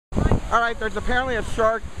All right, there's apparently a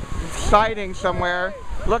shark sighting somewhere.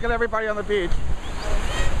 Look at everybody on the beach.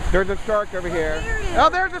 There's a shark over here. Oh,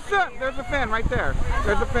 there's a fin. There's a fin right there.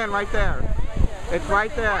 There's a fin right there. It's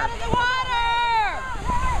right there. Out of the water!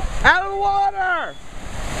 Out of the water!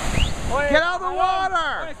 Get out of the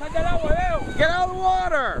water! Get out of the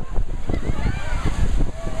water!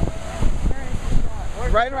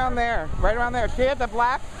 Right around there. Right around there. See it? The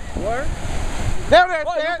black? Where? There it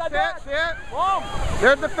is. See it? See it? See it?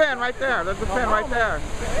 There's the fin right there. There's the fin right there.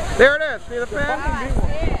 There it is. See the fin?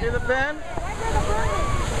 See the fin?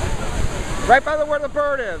 Right by where the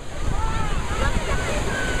bird is.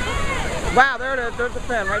 Wow, there it is. There's the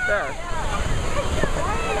fin right there.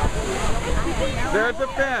 There's the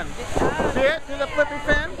fin. See it? See the flippy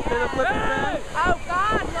fin? See the flippy fin? Oh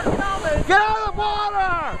God, look at all those. Get out of the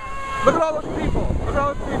water! Look at all those people. Look at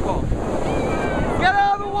all those people. Get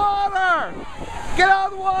out of the water! Get out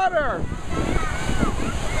of the water!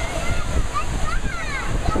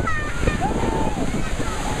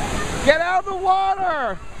 Get out of the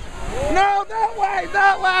water! No, that way!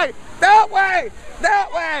 That way! That way!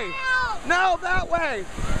 That way! No, that way!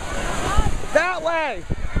 That way!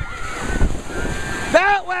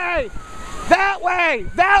 That way! That way!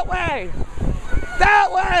 That way!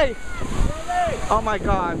 That way! Oh my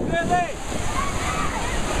God!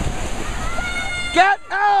 Get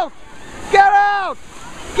out! Get out!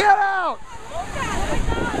 Get out!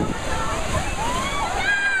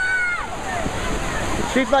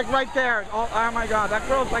 She's like right there. Oh my God, that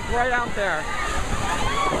girl's like right out there.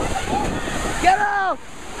 Get out!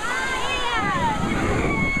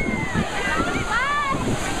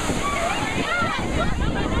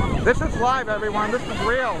 This is live, everyone. This is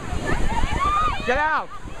real. Get out!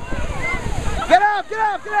 Get out! Get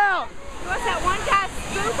out! Get out! What's that one guy's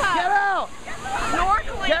scuba? Get out!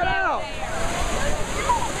 Snorkeling. Get out!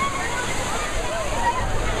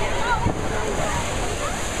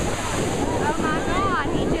 Oh my God,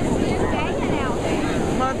 he just is hanging out there.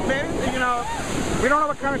 But maybe, you know, we don't know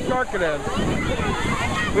what kind of shark it is.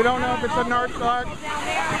 We don't know if it's a nurse shark.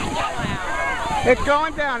 It's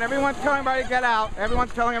going down. Everyone's telling everybody to get out.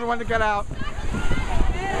 Everyone's telling everyone to get out.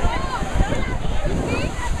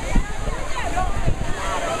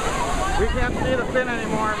 We can't see the fin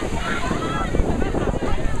anymore.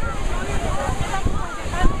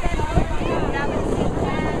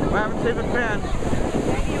 We haven't seen the fin.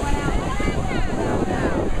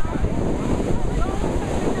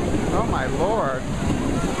 Oh my Lord.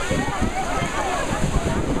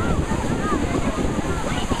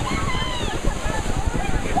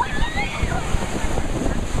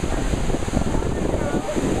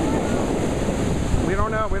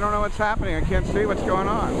 We don't know what's happening. I can't see what's going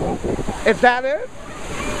on. Is that it?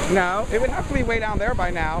 No. It would have to be way down there by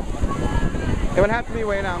now. It would have to be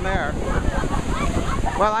way down there.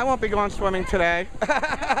 Well, I won't be going swimming today.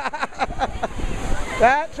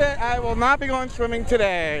 That's it. I will not be going swimming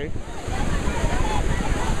today.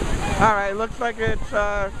 All right. Looks like it's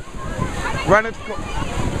run its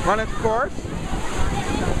course.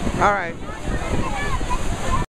 All right.